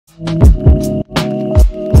Hey,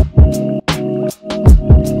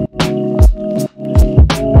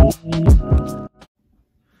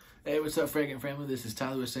 what's up, fragrant family? This is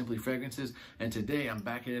Tyler with Simply Fragrances, and today I'm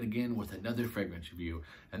back at it again with another fragrance review.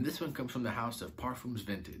 And this one comes from the house of Parfums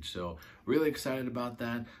Vintage. So really excited about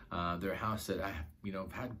that. They're a house that I,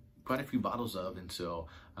 have had quite a few bottles of, and so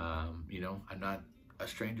I'm not a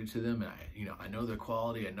stranger to them, and I know their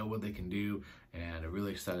quality, I know what they can do, and I'm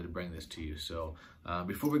really excited to bring this to you. So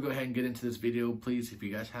before we go ahead and get into this video, please, if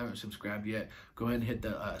you guys haven't subscribed yet, go ahead and hit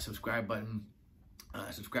the subscribe button.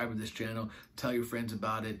 Subscribe to this channel, tell your friends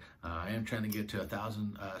about it. I am trying to get to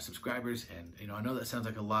 1,000 subscribers, and I know that sounds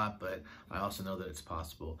like a lot, but I also know that it's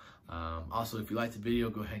possible. Also, if you liked the video,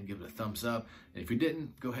 go ahead and give it a thumbs up, and if you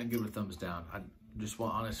didn't, go ahead and give it a thumbs down. I just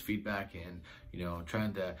want honest feedback, and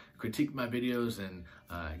trying to critique my videos and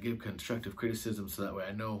give constructive criticism, so that way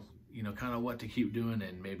I know kind of what to keep doing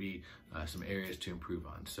and maybe some areas to improve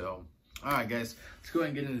on. So all right, guys, let's go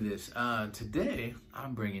ahead and get into this. Today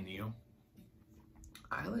I'm bringing you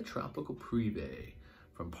Isla Tropical Prive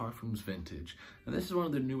from Parfums Vintage, and this is one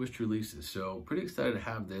of their newest releases, so pretty excited to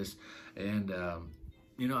have this. And I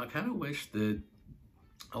kind of wish that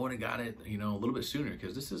I would have got it a little bit sooner,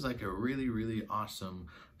 because this is like a really awesome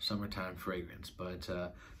summertime fragrance. But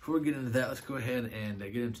before we get into that, let's go ahead and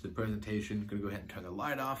get into the presentation. I'm gonna go ahead and turn the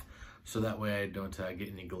light off so that way I don't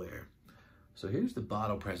get any glare. So here's the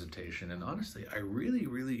bottle presentation, and honestly, I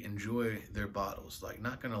really enjoy their bottles, like,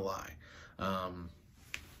 not gonna lie.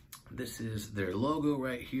 This is their logo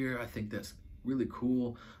right here. I think that's really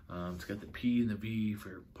cool. It's got the P and the V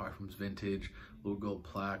for Parfums Vintage, little gold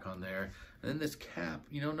plaque on there. And then this cap,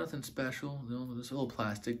 nothing special, it's a little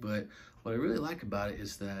plastic, but what I really like about it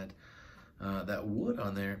is that that wood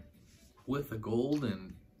on there with the gold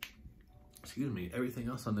and, everything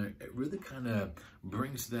else on there, it really kind of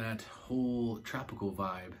brings that whole tropical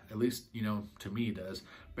vibe, at least, to me it does,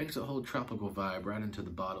 brings the whole tropical vibe right into the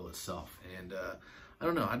bottle itself. And I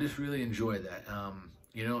don't know, I just really enjoy that.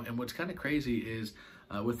 And what's kind of crazy is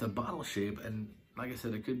with the bottle shape, and like I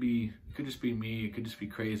said, it could just be me, it could just be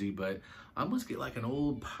crazy, but I almost get like an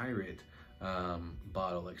old pirate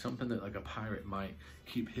bottle, like something that like a pirate might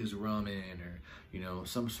keep his rum in, or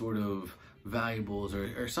some sort of valuables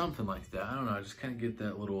or something like that. I don't know, I just kind of get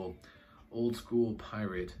that little old school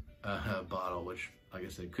pirate bottle, which, like I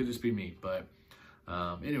said, could just be me. But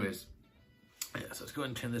anyways, yeah, so let's go ahead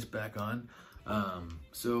and turn this back on.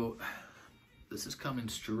 So this is coming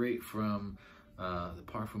straight from the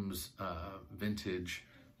Parfums Vintage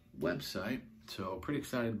website. So pretty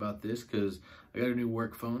excited about this, because I got a new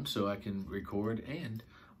work phone, so I can record and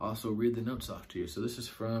also read the notes off to you. So this is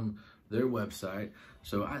from their website.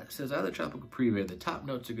 So it says Isla Tropical Prive. The top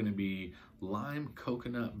notes are going to be lime,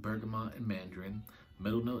 coconut, bergamot, and mandarin.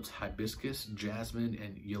 Middle notes, hibiscus, jasmine,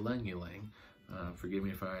 and ylang ylang. Forgive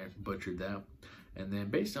me if I butchered that. And then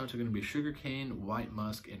base notes are going to be sugarcane, white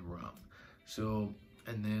musk, and rum. So,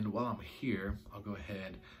 and then while I'm here, I'll go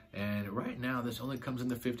ahead, and right now this only comes in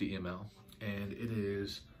the 50 ml, and it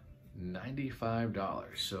is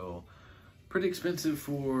 $95. So pretty expensive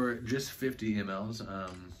for just 50 mLs.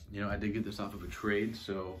 I did get this off of a trade,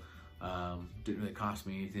 so didn't really cost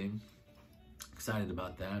me anything. Excited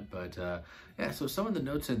about that. But yeah, so some of the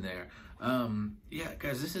notes in there, yeah,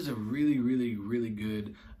 guys, this is a really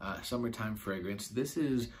good summertime fragrance. This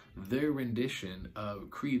is their rendition of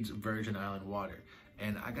Creed's Virgin Island Water,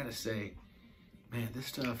 and I gotta say, man, this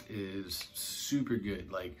stuff is super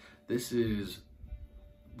good. Like, this is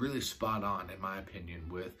really spot on, in my opinion,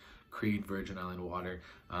 with Creed Virgin Island Water.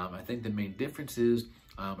 I think the main differences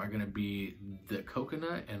are going to be the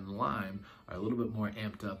coconut and lime are a little bit more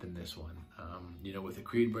amped up in this one. With the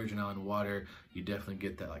Creed Virgin Island Water, you definitely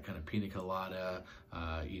get that like kind of pina colada,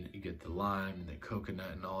 you get the lime and the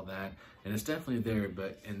coconut and all that, and it's definitely there.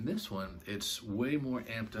 But in this one, it's way more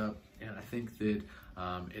amped up, and I think that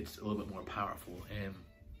it's a little bit more powerful. And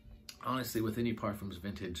honestly, with any Parfums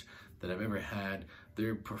Vintage that I've ever had,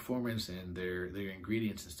 their performance and their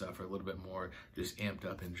ingredients and stuff are a little bit more just amped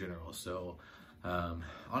up in general. So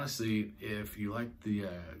honestly, if you like the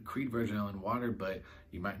Creed Virgin Island Water, but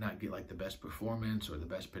you might not get like the best performance or the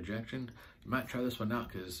best projection, you might try this one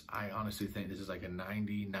out, because I honestly think this is like a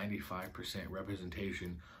 90-95%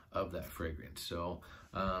 representation of that fragrance. So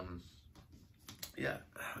yeah,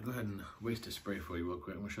 I'll go ahead and waste a spray for you real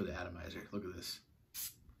quick. I'm gonna show the atomizer. Look at this.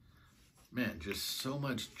 Man, just so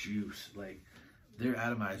much juice. Like, their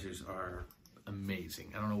atomizers are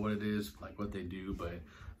amazing. I don't know what it is, like what they do, but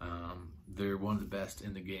they're one of the best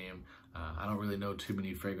in the game. I don't really know too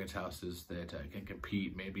many fragrance houses that can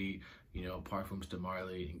compete. Maybe, Parfums de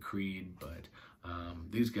Marly and Creed, but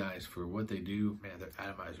These guys, for what they do, man, their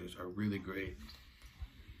atomizers are really great.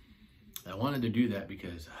 I wanted to do that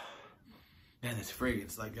because, man, this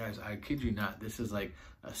fragrance, like, guys, I kid you not, this is like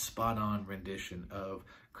a spot-on rendition of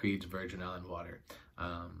Creed's Virgin Island Water.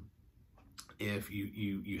 If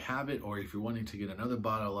you have it, or if you're wanting to get another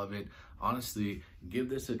bottle of it, honestly, give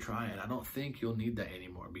this a try. And I don't think you'll need that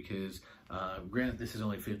anymore because, granted, this is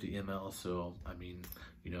only 50 ml, so I mean,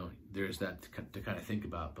 you know, there's that to kind of think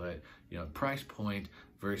about. But you know, price point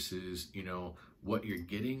versus, you know, what you're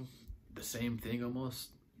getting, the same thing almost.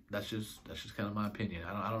 That's just kind of my opinion.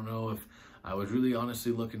 I don't know if I was really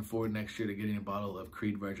honestly looking forward next year to getting a bottle of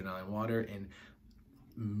Creed Virgin Island Water, and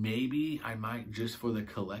maybe I might just for the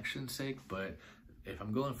collection's sake, but if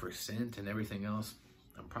I'm going for scent and everything else,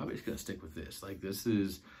 I'm probably just gonna stick with this. Like, this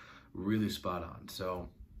is really spot on. So,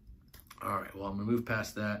 all right, well, I'm gonna move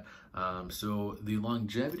past that. So the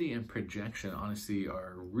longevity and projection, honestly,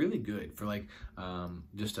 are really good for like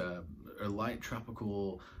just a light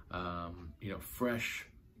tropical, you know, fresh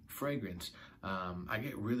fragrance. I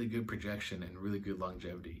get really good projection and really good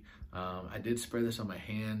longevity. I did spray this on my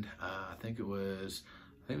hand. I think it was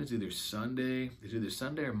either Sunday. It's either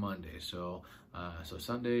Sunday or Monday. So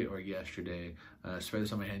Sunday or yesterday, spray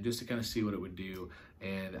this on my hand just to kind of see what it would do.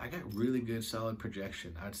 And I got really good solid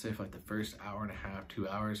projection. I'd say for like the first hour and a half, 2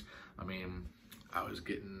 hours, I mean, I was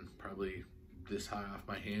getting probably this high off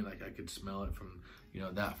my hand. Like, I could smell it from, you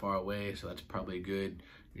know, that far away. So that's probably a good,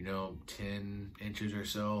 you know, 10 inches or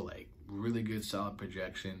so. Like, really good solid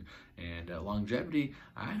projection. And longevity,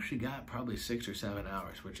 I actually got probably 6 or 7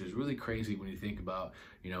 hours, which is really crazy when you think about,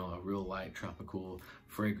 you know, a real light tropical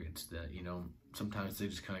fragrance that, you know, sometimes they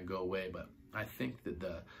just kind of go away. But I think that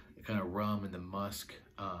the kind of rum and the musk,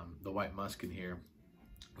 the white musk in here,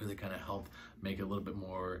 really kind of help make it a little bit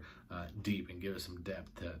more deep and give it some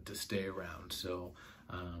depth to stay around. So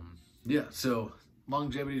yeah, so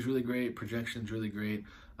longevity is really great, projection is really great.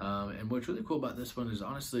 And what's really cool about this one is,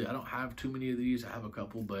 honestly, I don't have too many of these. I have a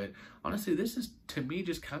couple, but honestly, this is, to me,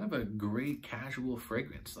 just kind of a great casual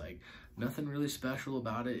fragrance. Like, nothing really special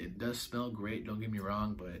about it. It does smell great, don't get me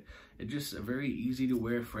wrong, but it's just a very easy to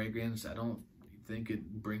wear fragrance. I don't think it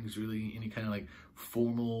brings really any kind of like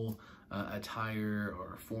formal attire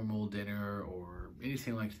or formal dinner or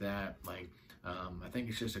anything like that. Like, I think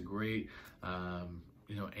it's just a great,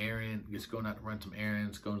 you know, errand, just going out to run some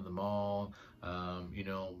errands, going to the mall, you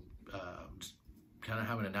know, just kind of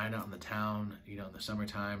having a night out in the town, you know, in the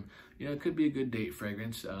summertime. You know, it could be a good date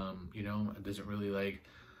fragrance. You know, it doesn't really like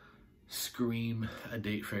scream a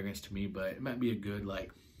date fragrance to me, but it might be a good,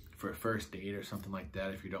 like, for a first date or something like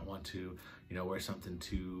that, if you don't want to, you know, wear something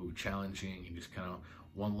too challenging. You just kind of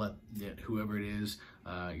want to let whoever it is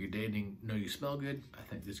you're dating know you smell good. I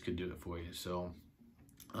think this could do it for you. So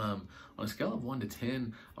on a scale of 1 to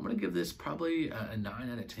 10, I'm gonna give this probably a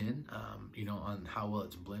 9 out of 10. You know, on how well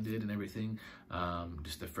it's blended and everything.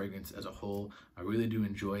 Just the fragrance as a whole, I really do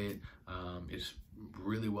enjoy it. It's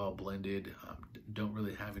really well blended. Don't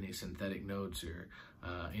really have any synthetic notes or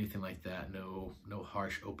anything like that. No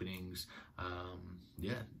harsh openings.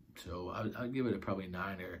 Yeah, so I'd give it a probably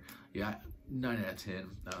 9 or 9 out of 10.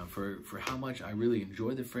 For how much I really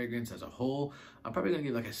enjoy the fragrance as a whole, I'm probably gonna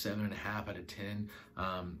give like a 7.5 out of 10.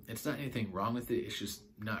 It's not anything wrong with it. It's just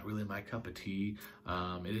not really my cup of tea.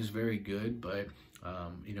 It is very good, but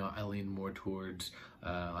you know, I lean more towards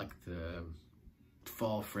like the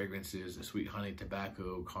fall fragrances, the sweet honey,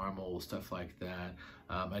 tobacco, caramel, stuff like that.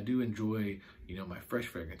 I do enjoy, you know, my fresh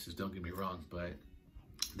fragrances, don't get me wrong, but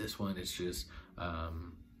this one, it's just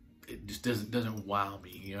it just doesn't wow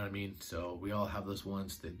me, you know what I mean? So we all have those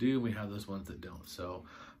ones that do, we have those ones that don't. So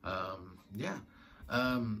yeah,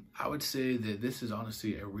 I would say that this is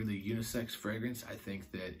honestly a really unisex fragrance. I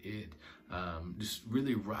think that it just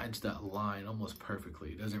really rides that line almost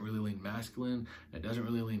perfectly. It doesn't really lean masculine, it doesn't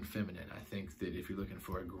really lean feminine. I think that if you're looking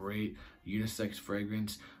for a great unisex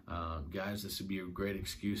fragrance, guys, this would be a great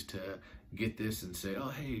excuse to get this and say, oh,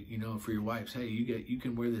 hey, you know, for your wives, hey, you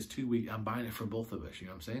can wear this 2 weeks. I'm buying it for both of us. You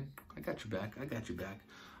know what I'm saying? I got your back. I got your back.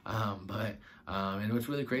 And what's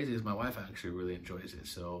really crazy is my wife actually really enjoys it.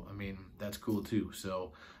 So, I mean, that's cool too.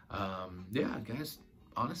 So, yeah, guys,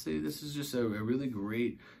 honestly, this is just a really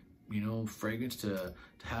great, you know, fragrance to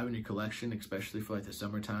have in your collection, especially for like the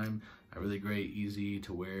summertime. A really great, easy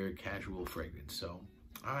to wear, casual fragrance. So,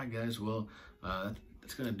 all right, guys, well,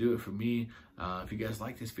 that's gonna do it for me. If you guys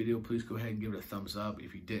like this video, please go ahead and give it a thumbs up.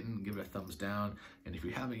 If you didn't, give it a thumbs down. And if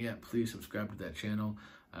you haven't yet, please subscribe to that channel.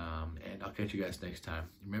 And I'll catch you guys next time.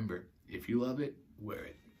 Remember, if you love it, wear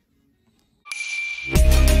it.